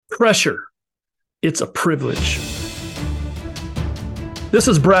Pressure, it's a privilege. This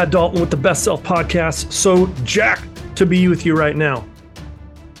is Brad Dalton with the Best Self Podcast. So jacked to be with you right now.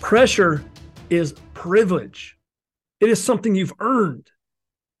 Pressure is privilege. It is something you've earned.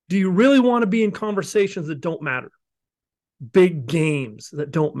 Do you really want to be in conversations that don't matter? Big games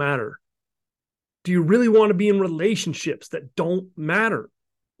that don't matter? Do you really want to be in relationships that don't matter?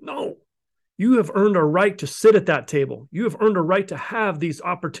 No. You have earned a right to sit at that table. You have earned a right to have these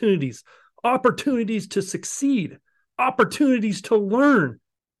opportunities to succeed, opportunities to learn,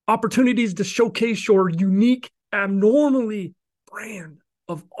 opportunities to showcase your unique, abnormally brand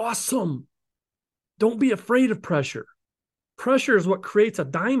of awesome. Don't be afraid of pressure. Pressure is what creates a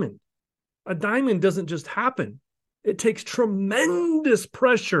diamond. A diamond doesn't just happen. It takes tremendous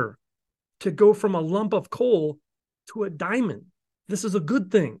pressure to go from a lump of coal to a diamond. This is a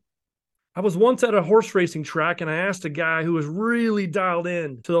good thing. I was once at a horse racing track and I asked a guy who was really dialed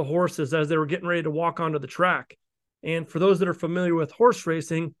in to the horses as they were getting ready to walk onto the track. And for those that are familiar with horse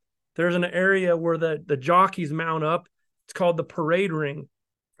racing, there's an area where the jockeys mount up. It's called the parade ring.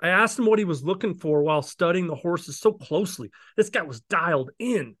 I asked him what he was looking for while studying the horses so closely. This guy was dialed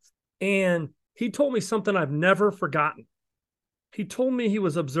in. And he told me something I've never forgotten. He told me he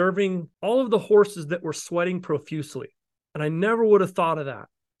was observing all of the horses that were sweating profusely. And I never would have thought of that.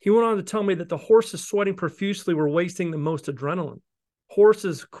 He went on to tell me that the horses sweating profusely were wasting the most adrenaline.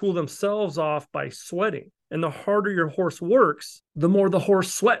 Horses cool themselves off by sweating. And the harder your horse works, the more the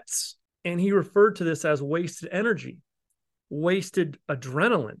horse sweats. And he referred to this as wasted energy, wasted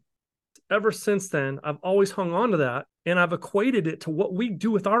adrenaline. Ever since then, I've always hung on to that. And I've equated it to what we do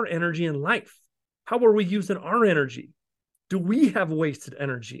with our energy in life. How are we using our energy? Do we have wasted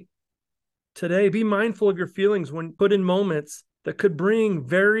energy? Today, be mindful of your feelings when put in moments that could bring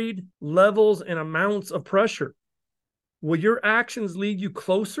varied levels and amounts of pressure. Will your actions lead you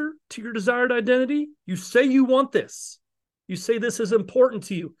closer to your desired identity? You say you want this. You say this is important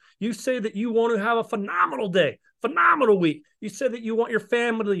to you. You say that you want to have a phenomenal day, phenomenal week. You say that you want your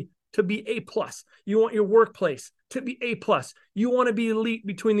family to be A+. You want your workplace to be A+. You want to be elite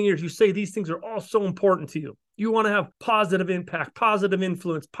between the years. You say these things are all so important to you. You want to have positive impact, positive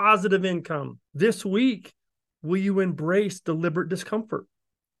influence, positive income. This week, will you embrace deliberate discomfort?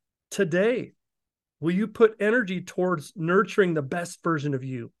 Today, will you put energy towards nurturing the best version of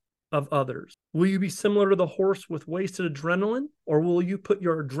you, of others? Will you be similar to the horse with wasted adrenaline, or will you put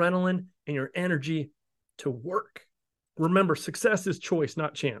your adrenaline and your energy to work? Remember, success is choice,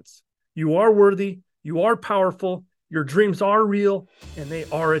 not chance. You are worthy, you are powerful, your dreams are real, and they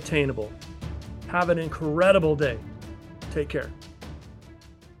are attainable. Have an incredible day. Take care.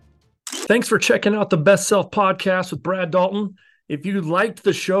 Thanks for checking out the Best Self Podcast with Brad Dalton. If you liked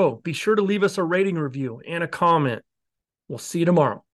the show, be sure to leave us a rating review and a comment. We'll see you tomorrow.